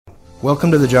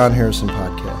Welcome to the John Harrison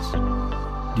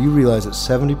Podcast. Do you realize that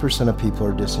 70% of people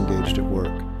are disengaged at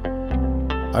work?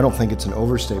 I don't think it's an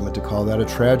overstatement to call that a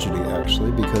tragedy,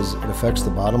 actually, because it affects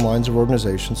the bottom lines of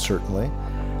organizations, certainly,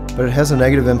 but it has a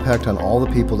negative impact on all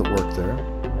the people that work there,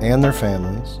 and their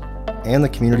families, and the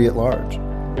community at large.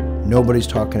 Nobody's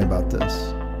talking about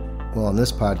this. Well, on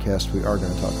this podcast, we are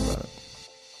going to talk about it.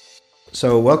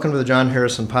 So, welcome to the John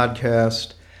Harrison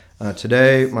Podcast.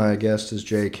 Today, my guest is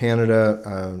Jay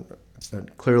Canada,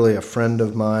 clearly a friend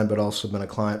of mine, but also been a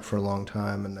client for a long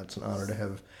time, and that's an honor to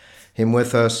have him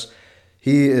with us.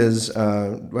 He is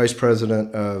Vice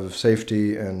President of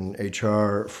Safety and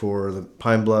HR for the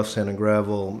Pine Bluff, Sand and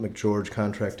Gravel, McGeorge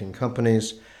Contracting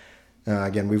Companies.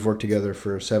 Again, we've worked together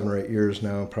for 7 or 8 years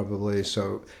now, probably.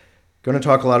 So, going to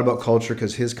talk a lot about culture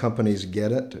because his companies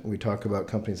get it. We talk about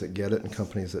companies that get it and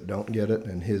companies that don't get it,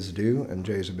 and his do, and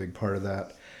Jay's a big part of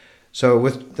that. So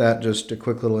with that, just a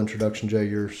quick little introduction, Jay,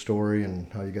 your story and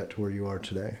how you got to where you are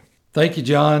today. Thank you,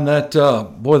 John. That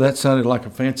that sounded like a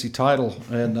fancy title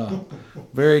and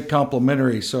very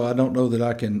complimentary. So I don't know that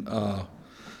I can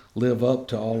live up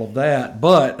to all of that.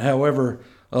 But, however,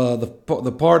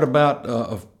 the part about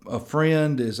a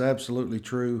friend is absolutely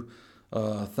true.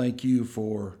 Thank you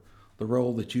for the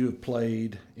role that you have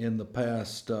played in the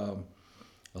past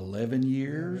 11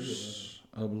 years.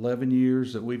 11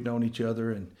 years that we've known each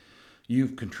other, and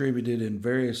you've contributed in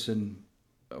various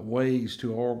ways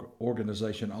to our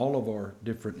organization, all of our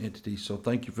different entities. So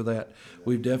thank you for that.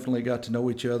 We've definitely got to know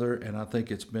each other, and I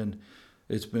think it's been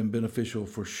beneficial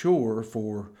for sure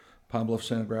for Pine Bluff,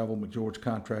 Sand and Gravel, McGeorge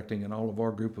Contracting, and all of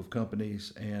our group of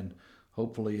companies. And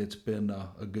hopefully it's been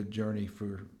a good journey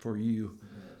for you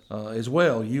as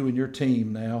well, you and your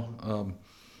team now.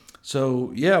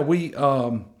 We.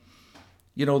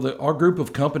 Our group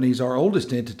of companies, our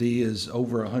oldest entity is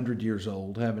over 100 years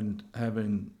old,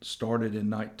 having started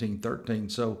in 1913.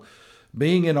 So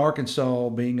being in Arkansas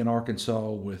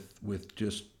with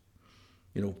just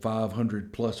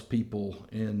 500 plus people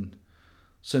in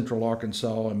central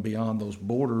Arkansas and beyond those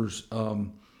borders,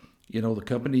 the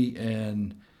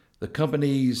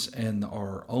companies and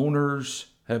our owners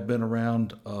have been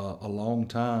around a long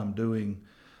time doing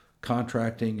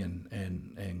contracting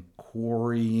and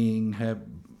quarrying, have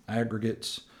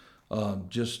aggregates,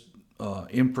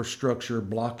 infrastructure,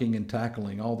 blocking and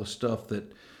tackling, all the stuff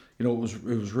that, it was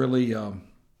really,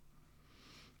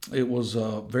 it was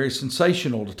very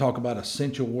sensational to talk about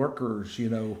essential workers,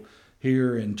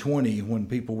 here in 20 when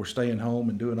people were staying home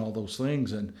and doing all those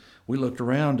things. And we looked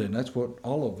around, and that's what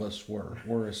all of us were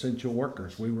essential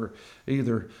workers. We were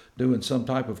either doing some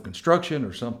type of construction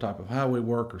or some type of highway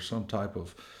work or some type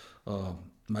of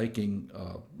making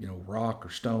rock or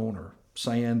stone or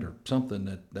sand or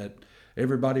something that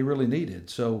everybody really needed.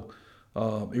 So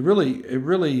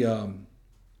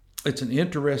it's an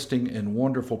interesting and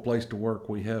wonderful place to work.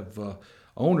 We have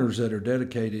owners that are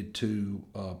dedicated to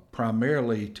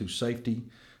primarily to safety,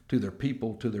 to their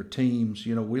people, to their teams.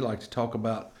 We like to talk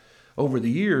about over the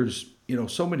years,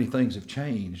 so many things have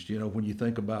changed. When you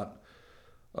think about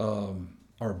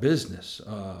our business,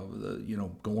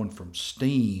 going from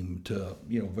steam to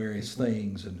various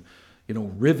things, and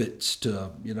rivets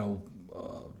to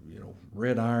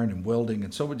red iron and welding,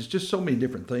 and so it's just so many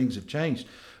different things have changed.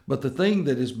 But the thing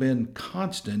that has been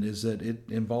constant is that it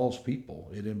involves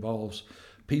people. It involves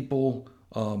people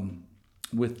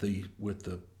with the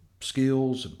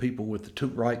skills and people with the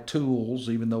right tools,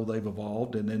 even though they've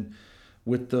evolved. And then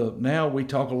now we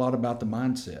talk a lot about the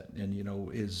mindset, and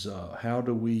is how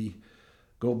do we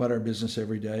go about our business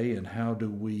every day, and how do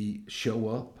we show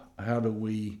up? How do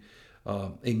we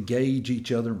engage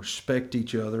each other and respect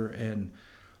each other? And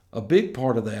a big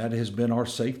part of that has been our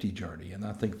safety journey, and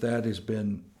I think that has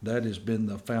been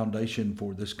the foundation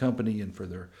for this company and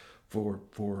for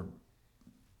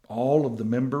all of the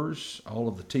members, all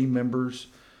of the team members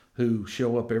who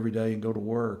show up every day and go to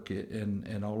work,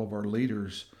 and all of our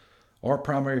leaders. Our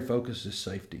primary focus is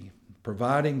safety,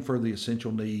 providing for the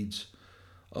essential needs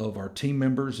of our team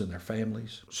members and their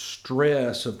families.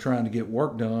 Stress of trying to get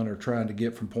work done or trying to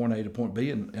get from point A to point B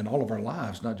in all of our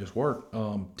lives, not just work,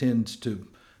 tends to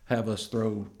have us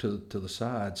throw to the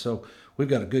side. So we've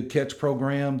got a good catch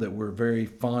program that we're very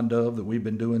fond of, that we've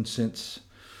been doing since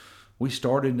we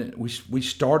started. We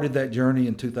started that journey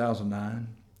in 2009,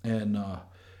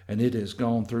 and it has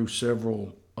gone through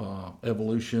several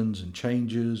evolutions and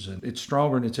changes, and it's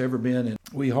stronger than it's ever been. And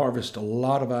we harvest a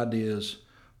lot of ideas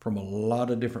from a lot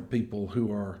of different people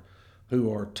who are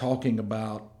talking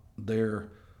about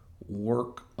their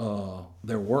workplace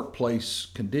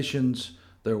conditions,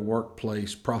 their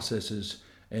workplace processes,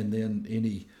 and then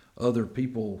any other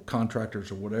people,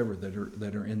 contractors or whatever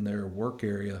that are in their work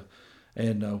area.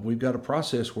 And we've got a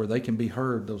process where they can be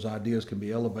heard. Those ideas can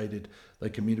be elevated. They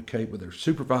communicate with their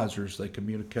supervisors. They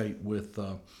communicate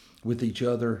with each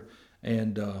other,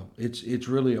 and it's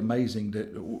really amazing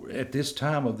that at this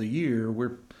time of the year,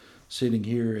 we're sitting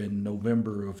here in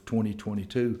November of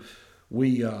 2022.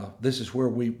 This is where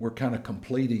we're kind of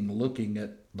completing, looking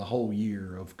at the whole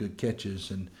year of good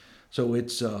catches, and so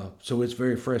it's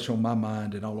very fresh on my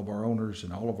mind and all of our owners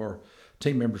and all of our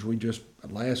team members. We just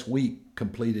last week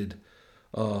completed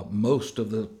most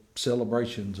of the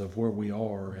celebrations of where we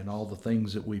are and all the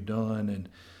things that we've done. And,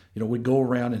 we go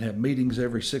around and have meetings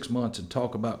every 6 months and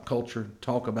talk about culture,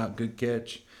 talk about good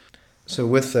catch. So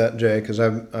with that, Jay, because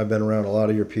I've been around a lot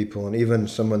of your people, and even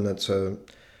someone that's a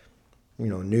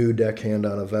new deckhand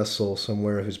on a vessel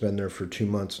somewhere who's been there for 2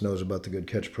 months knows about the Good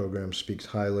Catch program, speaks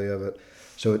highly of it.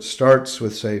 So it starts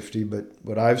with safety, but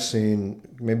what I've seen,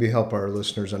 maybe help our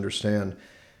listeners understand,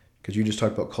 because you just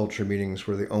talked about culture meetings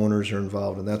where the owners are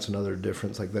involved, and that's another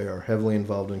difference. Like, they are heavily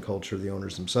involved in culture, the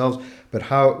owners themselves. But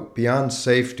how, beyond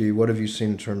safety, what have you seen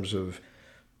in terms of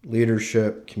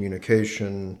leadership,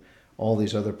 communication, all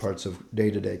these other parts of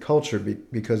day-to-day culture?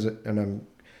 Because, and I'm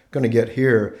going to get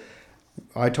here,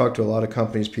 I talked to a lot of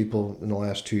companies. People in the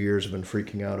last 2 years have been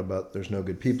freaking out about there's no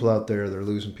good people out there, they're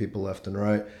losing people left and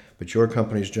right. But your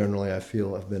companies generally, I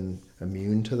feel, have been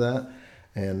immune to that.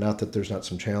 And not that there's not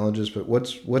some challenges, but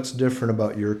what's different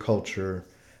about your culture,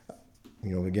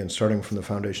 again, starting from the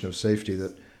foundation of safety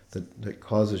that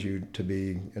causes you to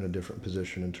be in a different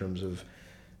position in terms of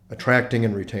attracting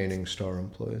and retaining star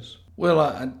employees?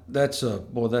 Well, there was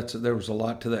a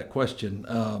lot to that question,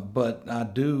 but I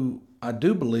do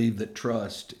believe that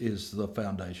trust is the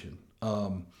foundation,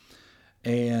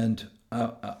 and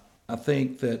I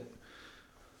think that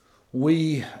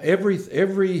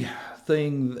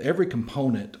every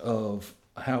component of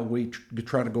how we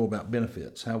try to go about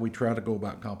benefits, how we try to go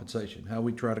about compensation, how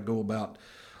we try to go about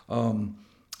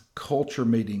culture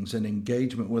meetings and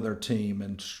engagement with our team,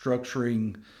 and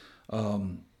structuring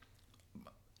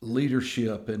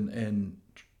leadership and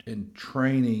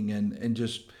training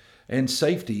and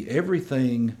safety.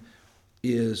 Everything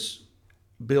is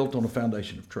built on a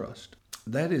foundation of trust.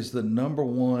 That is the number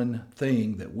one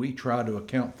thing that we try to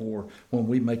account for when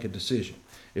we make a decision.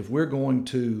 If we're going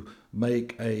to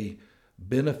make a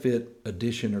benefit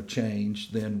addition or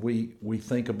change, then we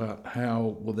think about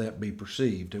how will that be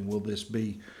perceived, and will this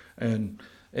be, and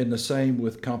the same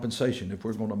with compensation. If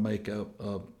we're going to make a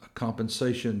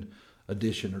compensation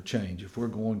addition or change, if we're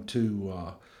going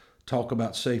to talk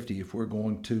about safety,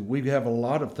 we have a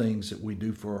lot of things that we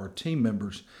do for our team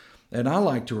members, and I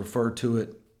like to refer to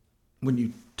it, when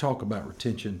you talk about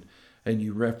retention and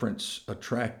you reference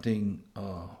attracting,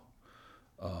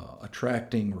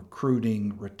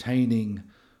 recruiting, retaining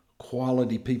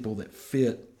quality people that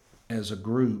fit as a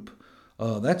group,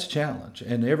 that's a challenge.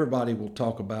 And everybody will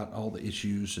talk about all the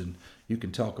issues, and you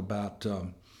can talk about,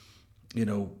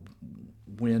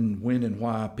 when and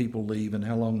why people leave and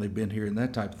how long they've been here and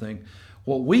that type of thing.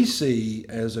 What we see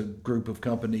as a group of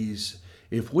companies,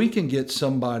 if we can get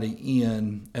somebody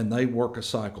in and they work a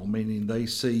cycle, meaning they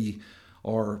see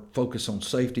our focus on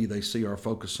safety, they see our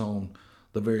focus on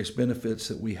the various benefits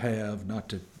that we have, not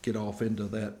to get off into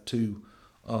that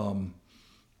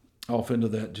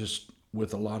just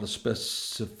with a lot of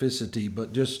specificity,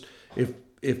 but just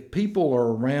if people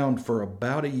are around for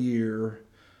about a year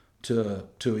to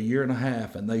a year and a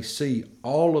half, and they see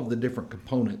all of the different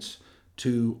components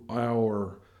to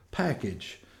our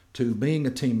package, to being a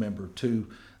team member,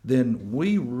 then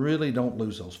we really don't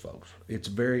lose those folks. It's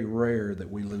very rare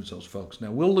that we lose those folks. Now,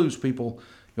 we'll lose people.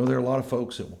 There are a lot of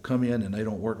folks that will come in and they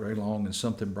don't work very long, and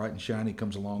something bright and shiny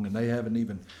comes along, and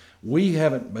we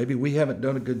haven't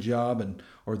done a good job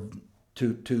or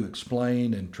to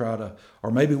explain and try to,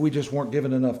 or maybe we just weren't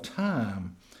given enough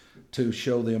time to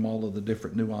show them all of the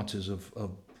different nuances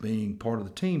of being part of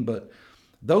the team. But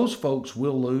those folks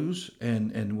will lose,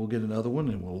 and we'll get another one,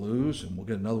 and we'll lose, and we'll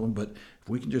get another one. But if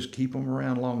we can just keep them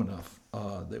around long enough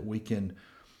that we can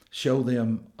show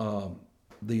them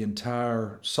the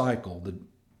entire cycle,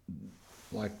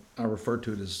 like I refer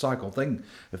to it as a cycle thing.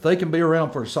 If they can be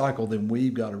around for a cycle, then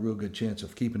we've got a real good chance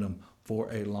of keeping them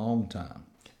for a long time.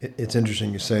 It's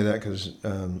interesting you say that, because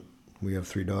we have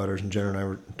 3 daughters, and Jen and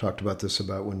I talked about this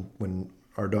about when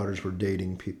our daughters were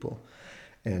dating people.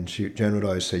 And Jen would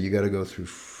always say, you got to go through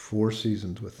 4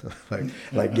 seasons with them,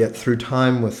 like get through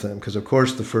time with them. Because of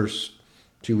course the first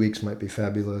 2 weeks might be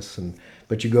fabulous,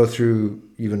 but you go through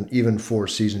even 4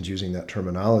 seasons, using that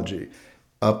terminology,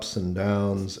 ups and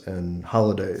downs and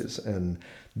holidays, and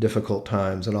difficult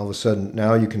times, and all of a sudden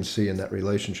now you can see in that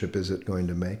relationship, is it going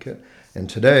to make it? And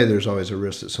today there's always a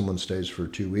risk that someone stays for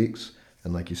 2 weeks,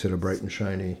 and like you said, a bright and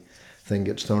shiny thing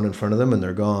gets thrown in front of them and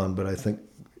they're gone. But I think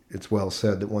it's well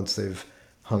said that once they've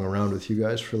hung around with you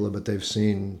guys for a little bit, they've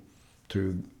seen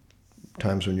through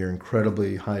times when you're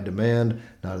incredibly high demand,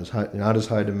 not as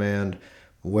high demand,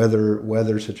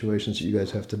 weather situations that you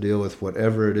guys have to deal with,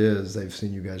 whatever it is, they've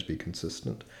seen you guys be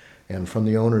consistent, and from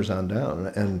the owners on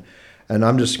down. And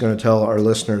I'm just going to tell our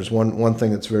listeners one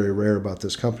thing that's very rare about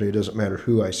this company. It doesn't matter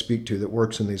who I speak to that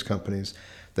works in these companies,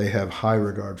 they have high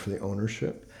regard for the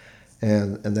ownership.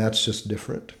 And that's just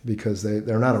different because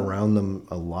they're not around them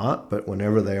a lot, but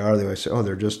whenever they are, they always say, oh,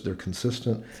 they're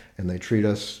consistent, and they treat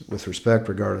us with respect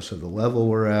regardless of the level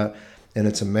we're at. And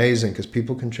it's amazing because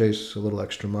people can chase a little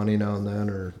extra money now and then,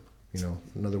 or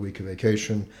another week of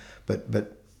vacation. But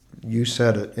you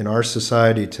said it, in our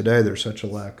society today, there's such a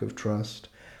lack of trust,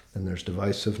 and there's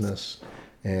divisiveness.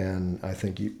 And I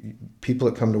think people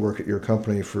that come to work at your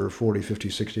company for 40,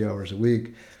 50, 60 hours a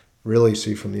week really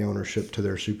see from the ownership to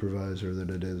their supervisor that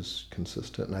it is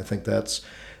consistent. And I think that's,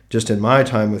 just in my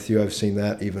time with you, I've seen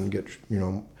that even get,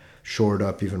 shored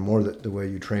up even more, the way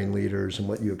you train leaders and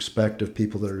what you expect of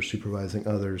people that are supervising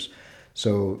others.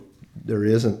 So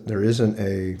there's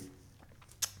a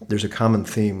common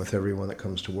theme with everyone that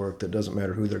comes to work that doesn't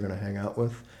matter who they're going to hang out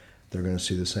with, they're going to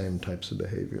see the same types of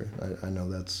behavior. I know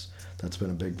that's been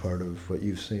a big part of what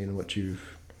you've seen and what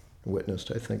you've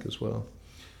witnessed, I think, as well.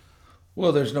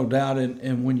 Well, there's no doubt,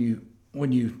 and when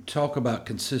you talk about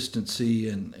consistency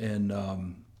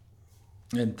and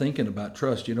thinking about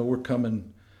trust, we're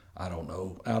coming, I don't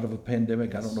know, out of a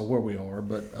pandemic. I don't know where we are,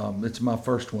 but it's my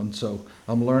first one, so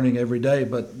I'm learning every day.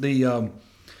 But that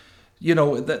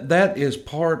is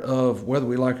part of, whether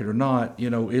we like it or not,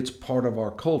 it's part of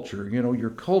our culture. Your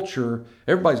culture,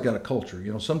 everybody's got a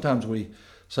culture. Sometimes we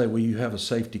say, well, you have a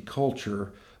safety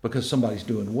culture because somebody's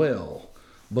doing well.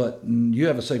 But you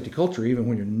have a safety culture even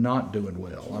when you're not doing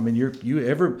well. I mean,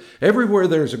 everywhere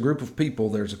there's a group of people,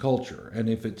 there's a culture, and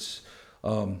if it's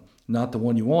not the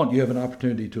one you want, you have an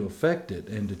opportunity to affect it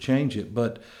and to change it.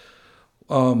 But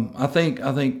I think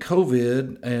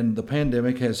COVID and the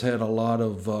pandemic has had a lot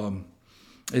of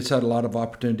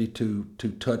opportunity to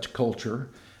touch culture,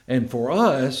 and for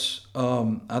us,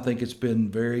 I think it's been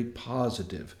very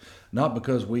positive. Not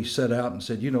because we set out and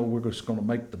said, we're just going to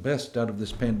make the best out of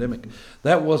this pandemic.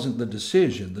 That wasn't the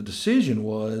decision. The decision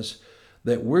was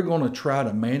that we're going to try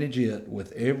to manage it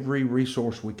with every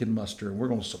resource we can muster. And we're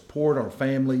going to support our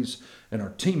families and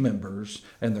our team members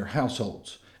and their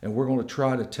households. And we're going to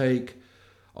try to take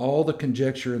all the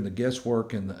conjecture and the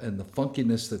guesswork and the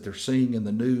funkiness that they're seeing in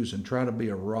the news and try to be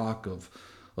a rock of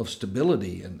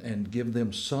stability and give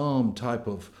them some type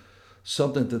of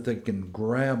something that they can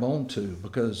grab onto,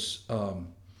 because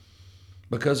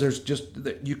there's just,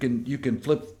 you can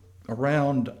flip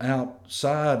around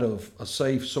outside of a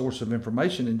safe source of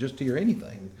information and just hear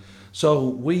anything. So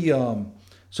we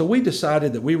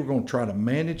decided that we were going to try to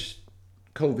manage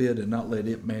COVID and not let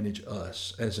it manage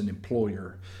us as an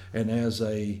employer and as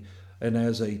a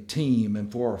team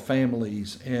and for our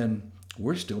families, and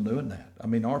we're still doing that. I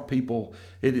mean, our people,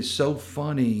 it is so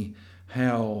funny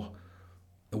how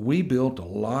we built a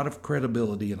lot of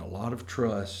credibility and a lot of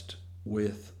trust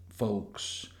with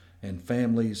folks and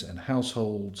families and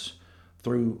households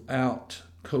throughout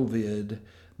COVID.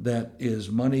 That is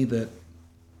money that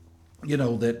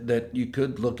you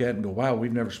could look at and go, wow,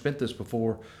 we've never spent this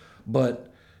before,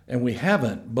 and we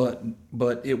haven't, but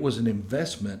it was an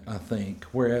investment, I think,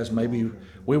 whereas maybe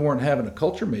we weren't having a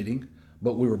culture meeting,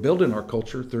 but we were building our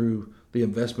culture through the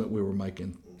investment we were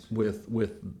making with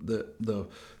the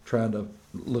trying to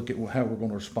look at how we're going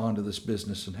to respond to this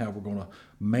business and how we're going to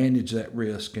manage that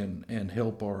risk and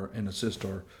help and assist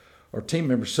our team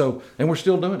members. So, and we're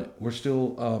still doing it. We're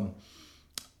still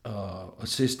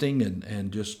assisting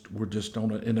and we're just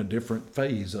in a different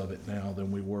phase of it now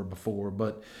than we were before.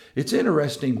 But it's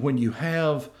interesting when you're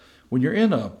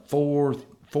in a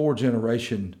four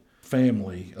generation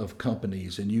family of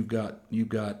companies, and you've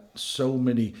got so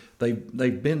many,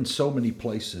 they've been so many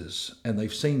places and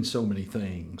they've seen so many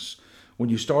things. When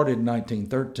you started in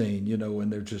 1913,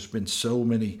 and there's just been so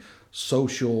many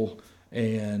social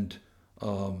and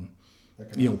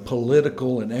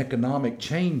political and economic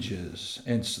changes,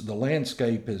 and the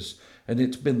landscape and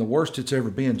it's been the worst it's ever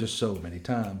been just so many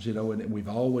times, and we've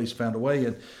always found a way.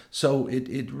 And so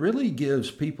it really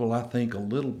gives people, I think, a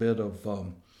little bit of,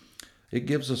 it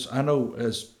gives us, I know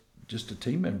as just a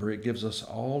team member, it gives us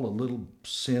all a little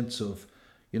sense of,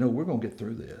 we're going to get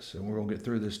through this, and we're going to get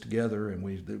through this together. And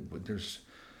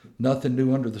nothing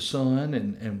new under the sun,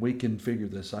 and we can figure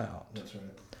this out. That's right.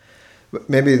 But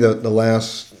maybe the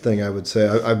last thing I would say,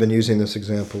 I've been using this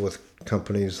example with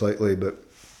companies lately, but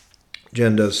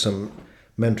Jen does some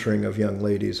mentoring of young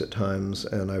ladies at times,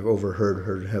 and I've overheard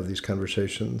her have these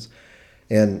conversations.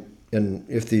 And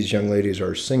if these young ladies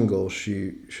are single,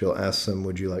 she'll ask them,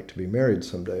 "Would you like to be married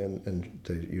someday?" And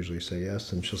they usually say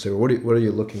yes. And she'll say, "Well, what are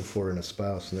you looking for in a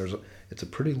spouse?" And it's a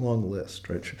pretty long list,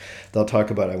 right? They'll talk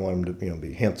about, "I want him to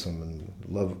be handsome and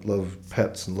love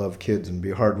pets and love kids and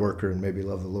be a hard worker and maybe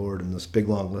love the Lord," and this big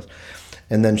long list.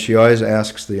 And then she always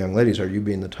asks the young ladies, "Are you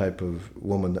being the type of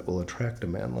woman that will attract a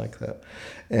man like that?"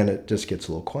 And it just gets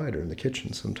a little quieter in the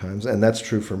kitchen sometimes. And that's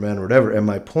true for men or whatever. And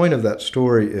my point of that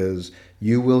story is,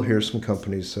 you will hear some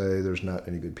companies say there's not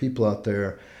any good people out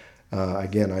there.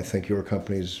 Again, I think your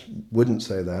companies wouldn't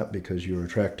say that because you're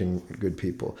attracting good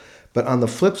people. But on the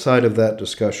flip side of that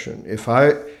discussion, if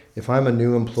I'm a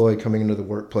new employee coming into the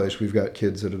workplace, we've got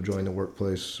kids that have joined the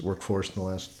workforce in the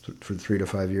last for 3 to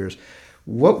 5 years.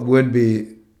 What would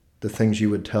be the things you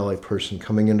would tell a person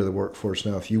coming into the workforce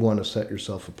now if you want to set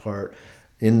yourself apart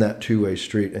in that two-way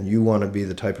street and you want to be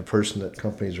the type of person that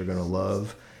companies are going to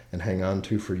love and hang on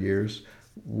to for years?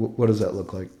 What does that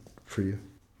look like for you?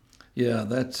 Yeah,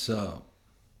 that's and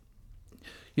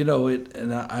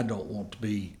I don't want to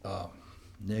be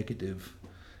negative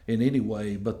in any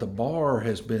way, but the bar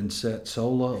has been set so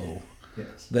low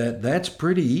that's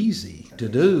pretty easy to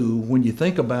do when you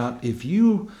think about if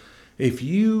you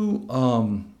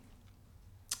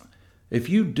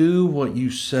do what you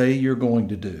say you're going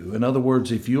to do. In other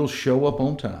words, if you'll show up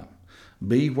on time,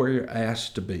 be where you're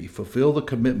asked to be, fulfill the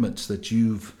commitments that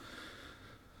you've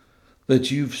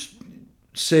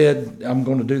said, "I'm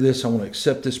going to do this, I want to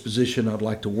accept this position, I'd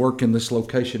like to work in this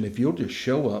location." If you'll just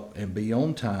show up and be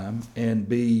on time and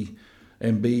be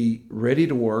ready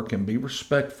to work and be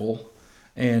respectful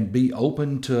and be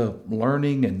open to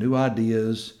learning and new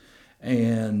ideas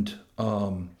and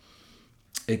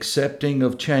accepting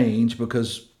of change,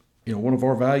 because one of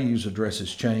our values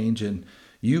addresses change, and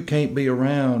you can't be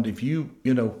around if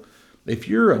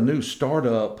you're a new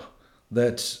startup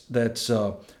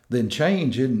then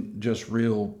change isn't just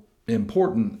real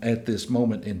important at this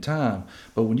moment in time.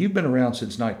 But when you've been around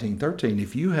since 1913,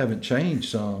 if you haven't changed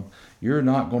some, you're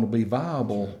not going to be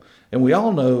viable. And we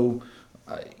all know,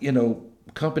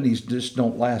 companies just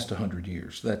don't last 100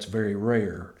 years. That's very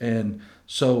rare. And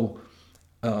so,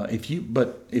 if you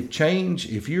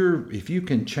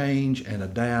can change and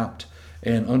adapt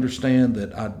and understand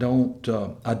that I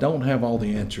don't have all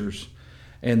the answers,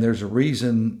 and there's a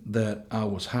reason that I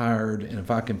was hired, and if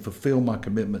I can fulfill my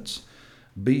commitments,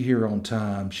 be here on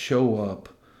time, show up,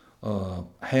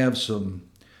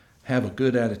 have a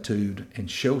good attitude, and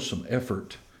show some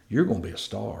effort, you're going to be a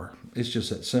star. It's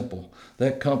just that simple.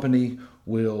 That company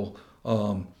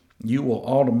you will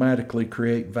automatically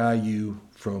create value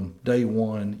from day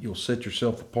one. You'll set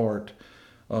yourself apart.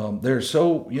 There's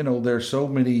so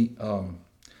many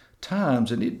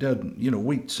times, and it doesn't,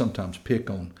 we sometimes pick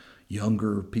on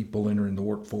younger people entering the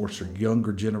workforce or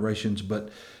younger generations, but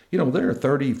there are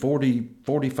 30, 40,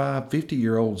 45,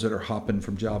 50-year-olds that are hopping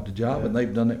from job to job, and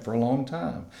they've done it for a long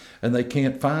time, and they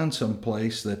can't find some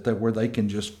place where they can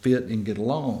just fit and get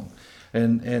along,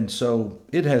 and so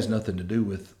it has nothing to do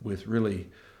with really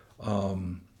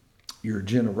your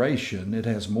generation. It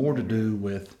has more to do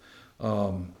with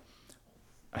how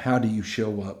do you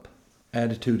show up,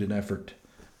 attitude and effort,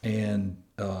 and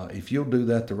if you'll do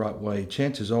that the right way,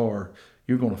 chances are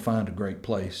you're going to find a great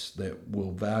place that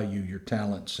will value your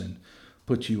talents and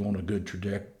put you on a good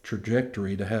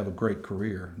trajectory to have a great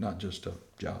career, not just a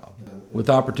job, with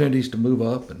opportunities to move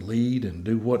up and lead and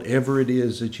do whatever it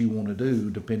is that you want to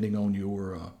do, depending on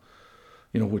your,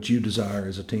 what you desire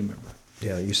as a team member.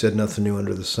 Yeah, you said nothing new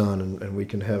under the sun, and we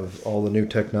can have all the new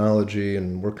technology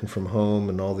and working from home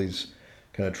and all these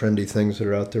kind of trendy things that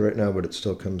are out there right now, but it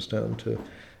still comes down to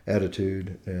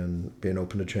attitude and being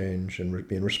open to change and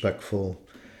being respectful.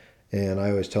 And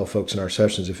I always tell folks in our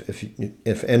sessions,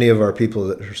 if any of our people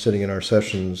that are sitting in our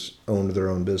sessions owned their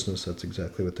own business, that's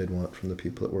exactly what they'd want from the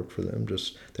people that work for them.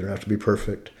 Just, they don't have to be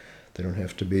perfect. They don't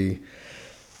have to be,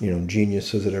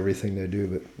 geniuses at everything they do.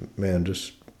 But man,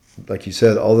 just like you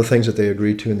said, all the things that they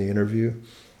agreed to in the interview,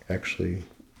 actually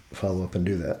follow up and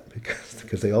do that,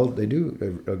 because they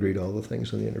do agree to all the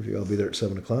things in the interview. I'll be there at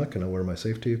 7:00 and I'll wear my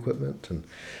safety equipment, and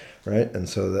right, and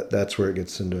so that's where it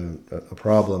gets into a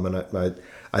problem. And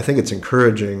I think it's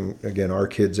encouraging, again, our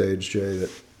kids' age, Jay,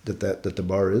 that the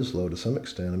bar is low to some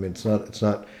extent. I mean, it's not.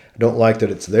 I don't like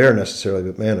that it's there necessarily,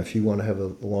 but man, if you want to have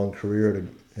a long career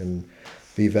and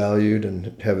be valued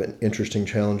and have an interesting,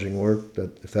 challenging work,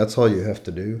 that if that's all you have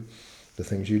to do, the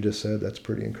things you just said, that's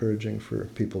pretty encouraging for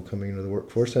people coming into the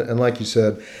workforce. And like you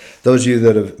said, those of you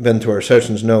that have been to our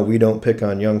sessions know we don't pick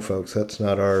on young folks. That's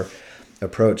not our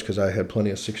approach, because I had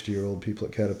plenty of 60-year-old people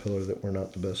at Caterpillar that were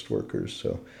not the best workers.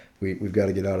 So we've got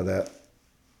to get out of that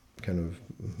kind of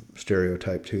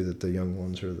stereotype too, that the young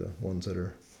ones are the ones that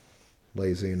are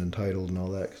lazy and entitled and all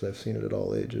that, because I've seen it at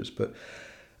all ages. But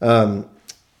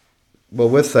well,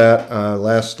 with that,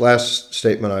 last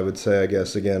statement I would say, I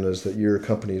guess, again, is that your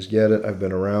companies get it. I've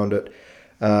been around it.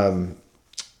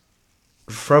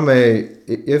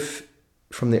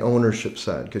 From the ownership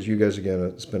side, because you guys, again,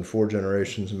 it's been 4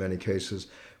 generations in many cases.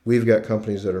 We've got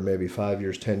companies that are maybe 5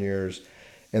 years, 10 years,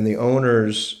 and the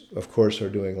owners, of course, are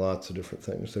doing lots of different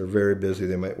things. They're very busy.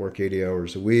 They might work 80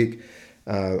 hours a week.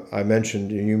 I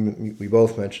mentioned, we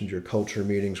both mentioned your culture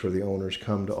meetings where the owners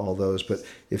come to all those. But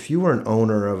if you were an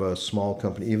owner of a small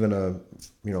company, even a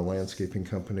landscaping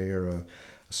company or a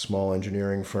small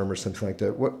engineering firm or something like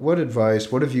that, what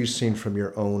advice, what have you seen from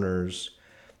your owners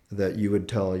that you would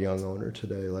tell a young owner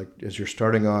today? Like, as you're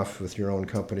starting off with your own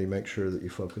company, make sure that you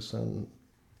focus on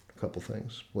a couple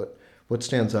things. What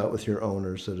stands out with your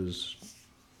owners that is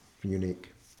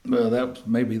unique? Well, that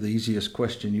may be the easiest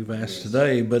question you've asked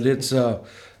today, but it's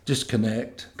just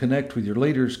connect with your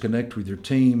leaders, connect with your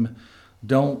team.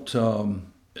 Don't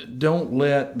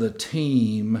let the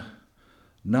team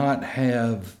not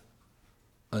have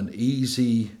an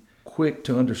easy, quick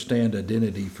to understand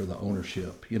identity for the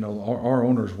ownership. Our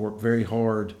owners work very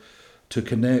hard to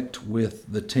connect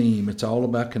with the team. It's all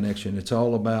about connection. It's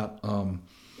all about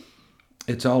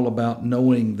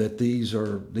knowing that these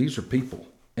are people,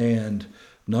 and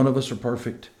none of us are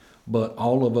perfect, but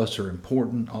all of us are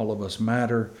important. All of us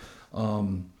matter,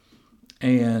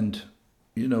 and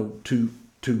to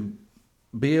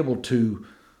be able to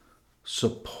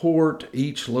support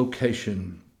each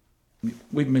location.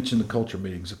 We've mentioned the culture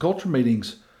meetings. The culture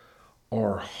meetings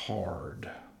are hard.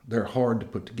 They're hard to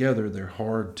put together. They're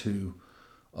hard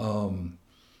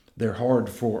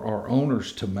for our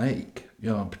owners to make.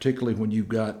 Particularly when you've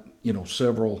got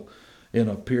several in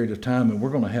a period of time, and we're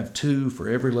going to have 2 for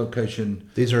every location.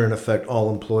 These are in effect all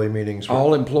employee meetings.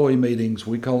 All employee meetings.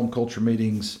 We call them culture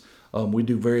meetings. We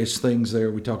do various things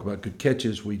there. We talk about good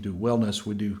catches. We do wellness.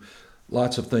 We do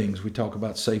lots of things. We talk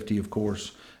about safety, of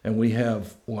course. And we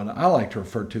have what I like to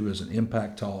refer to as an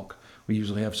impact talk. We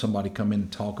usually have somebody come in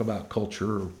and talk about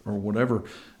culture or whatever.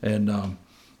 And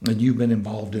you've been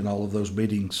involved in all of those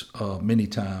meetings many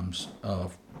times.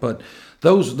 But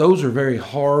those are very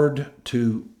hard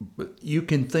to. You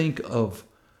can think of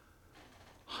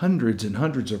hundreds and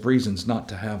hundreds of reasons not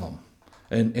to have them,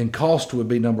 and cost would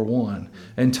be number 1,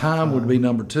 and time would be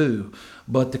number 2.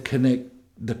 But the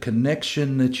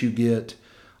connection that you get,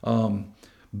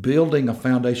 building a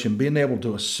foundation, being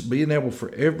able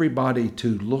for everybody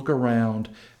to look around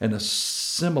and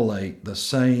assimilate the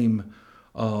same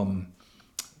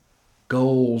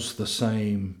goals, the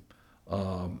same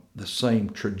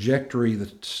trajectory,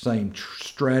 the same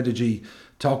strategy,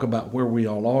 talk about where we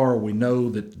all are. We know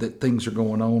that things are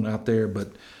going on out there,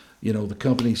 but the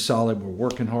company's solid. We're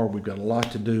working hard. We've got a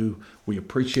lot to do. We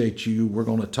appreciate you. We're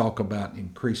going to talk about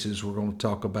increases. We're going to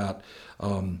talk about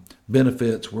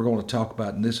benefits. We're going to talk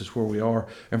about, and this is where we are.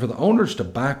 And for the owners to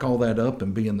back all that up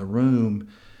and be in the room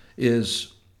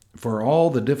is, for all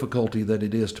the difficulty that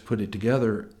it is to put it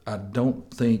together, I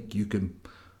don't think you can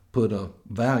put a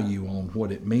value on what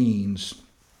it means.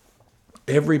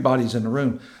 Everybody's in the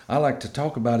room. I like to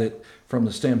talk about it from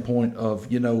the standpoint of,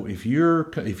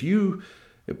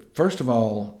 first of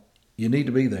all, you need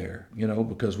to be there,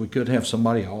 because we could have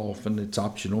somebody off and it's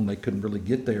optional and they couldn't really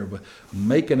get there, but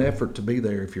make an effort to be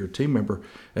there if you're a team member,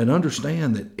 and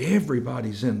understand that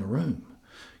everybody's in the room.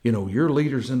 Your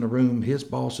leader's in the room, his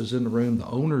boss is in the room, the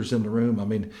owner's in the room. I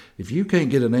mean, if you can't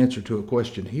get an answer to a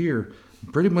question here,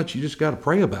 pretty much you just got to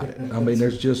pray about it. I mean,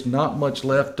 there's just not much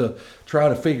left to try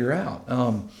to figure out.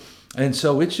 And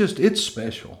so it's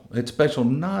special. It's special.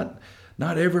 Not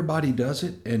everybody does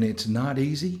it, and it's not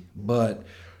easy, but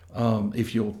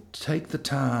if you'll take the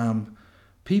time,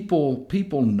 people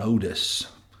notice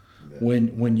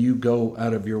when you go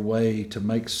out of your way to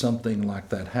make something like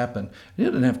that happen. It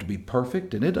doesn't have to be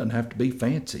perfect, and it doesn't have to be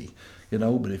fancy,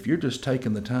 but if you're just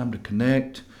taking the time to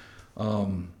connect,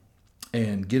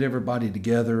 and get everybody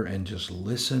together and just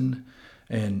listen.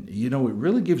 And, it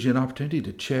really gives you an opportunity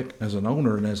to check, as an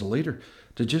owner and as a leader,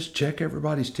 to just check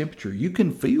everybody's temperature. You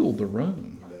can feel the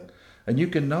room. And you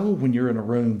can know when you're in a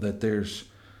room that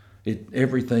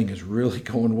everything is really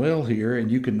going well here. And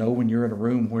you can know when you're in a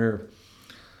room where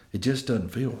it just doesn't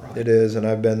feel right. It is, and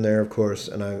I've been there, of course,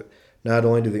 and not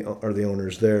only are the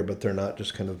owners there, but they're not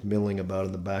just kind of milling about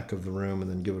in the back of the room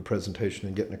and then give a presentation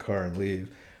and get in a car and leave.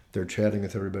 They're chatting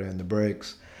with everybody on the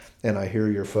breaks. And I hear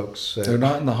your folks say... They're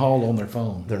not in the hall on their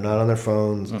phone. They're not on their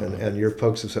phones. And your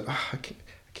folks have said, I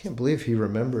can't believe he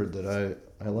remembered that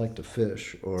I like to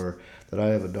fish, or that I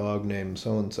have a dog named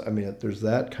so-and-so. I mean, there's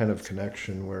that kind of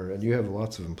connection where, and you have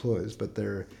lots of employees, but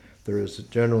there is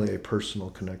generally a personal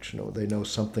connection. They know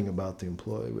something about the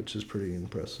employee, which is pretty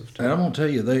impressive too. And I'm going to tell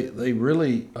you, they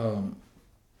really,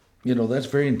 that's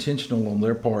very intentional on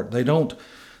their part.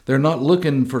 They're not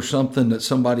looking for something that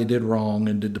somebody did wrong,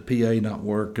 and did the PA not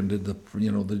work, and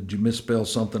did you misspell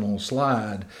something on a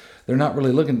slide. They're not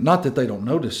really looking, not that they don't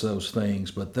notice those things,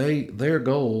 but their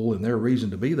goal and their reason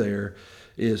to be there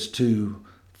is to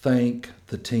thank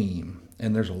the team.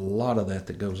 And there's a lot of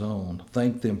that goes on.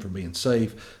 Thank them for being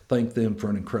safe. Thank them for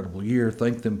an incredible year.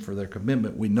 Thank them for their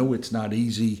commitment. We know it's not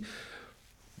easy.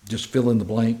 Just fill in the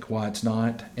blank why it's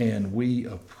not. And we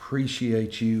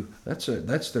appreciate you.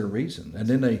 That's their reason. And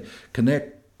then they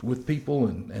connect with people,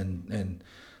 and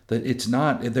that it's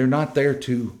not, they're not there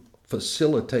to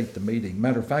facilitate the meeting.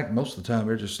 Matter of fact, most of the time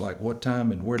they're just like, what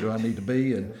time and where do I need to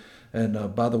be?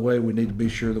 And by the way, we need to be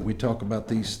sure that we talk about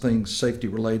these things safety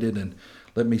related, and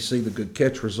let me see the good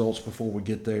catch results before we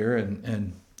get there.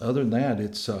 And other than that,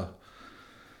 it's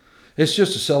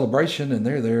just a celebration, and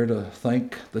they're there to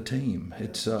thank the team.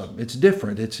 It's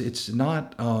different. It's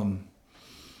not. And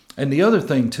the other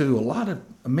thing too,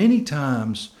 many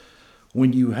times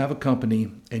when you have a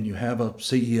company and you have a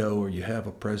CEO or you have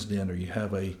a president or you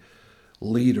have a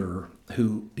leader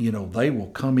who, they will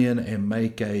come in and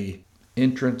make a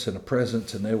entrance and a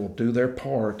presence, and they will do their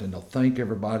part, and they'll thank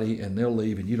everybody, and they'll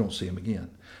leave, and you don't see them again.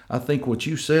 I think what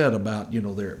you said about,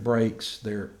 they're at breaks,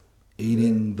 they're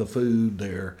eating the food,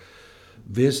 they're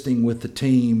visiting with the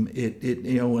team,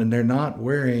 and they're not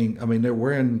wearing, they're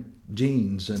wearing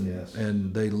jeans, and yes,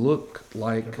 and they look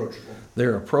like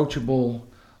they're approachable,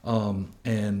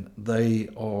 and they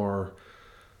are,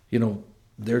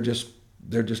 they're just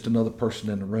another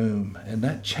person in the room. And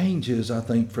that changes, I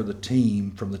think, for the team,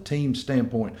 from the team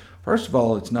standpoint. First of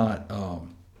all, it's not,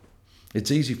 it's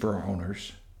easy for our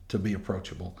owners to be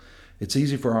approachable. It's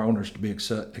easy for our owners to be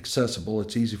accessible.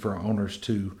 It's easy for our owners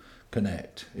to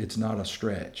connect. It's not a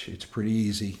stretch. It's pretty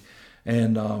easy.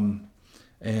 And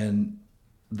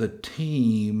the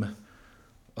team,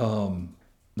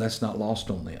 that's not lost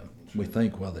on them. We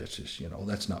think, well, that's just,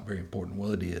 that's not very important.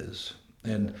 Well, it is.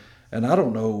 And I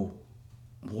don't know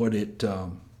what I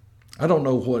don't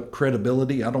know what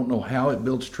credibility, I don't know how it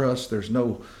builds trust. I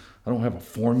don't have a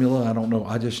formula. I don't know.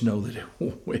 I just know that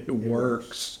it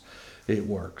works. It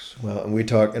works. Well, and we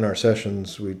talk in our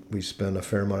sessions, we spend a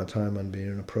fair amount of time on being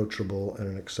an approachable and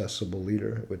an accessible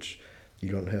leader, which you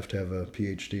don't have to have a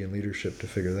PhD in leadership to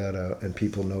figure that out. And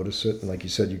people notice it. And like you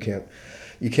said, you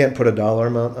can't put a dollar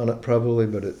amount on it probably,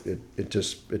 but it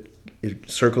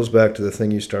circles back to the thing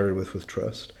you started with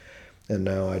trust. And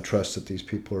now I trust that these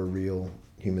people are real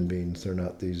human beings. They're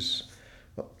not these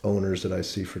owners that I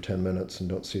see for 10 minutes and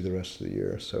don't see the rest of the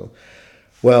year. So,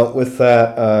 well, with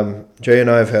that, Jay and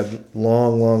I have had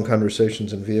long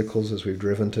conversations in vehicles as we've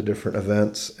driven to different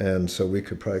events. And so we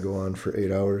could probably go on for 8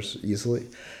 hours easily.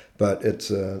 But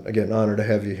it's, again, an honor to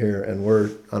have you here. And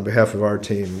we're, on behalf of our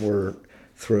team, we're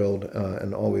thrilled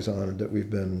and always honored that we've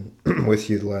been with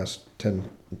you the last 10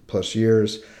 plus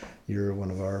years. You're one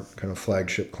of our kind of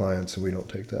flagship clients, and we don't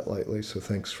take that lightly. So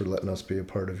thanks for letting us be a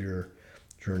part of your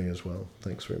journey as well.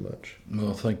 Thanks very much.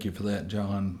 Well, thank you for that,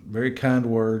 John. Very kind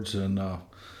words, and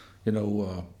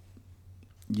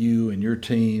you and your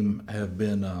team have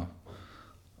been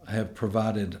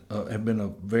have been a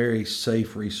very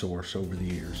safe resource over the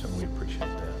years, and we appreciate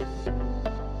that.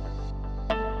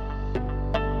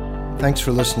 Thanks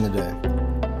for listening today.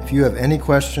 If you have any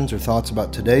questions or thoughts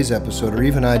about today's episode, or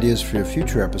even ideas for a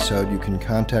future episode, you can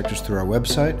contact us through our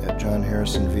website at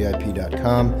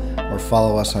johnharrisonvip.com or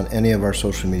follow us on any of our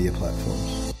social media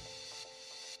platforms.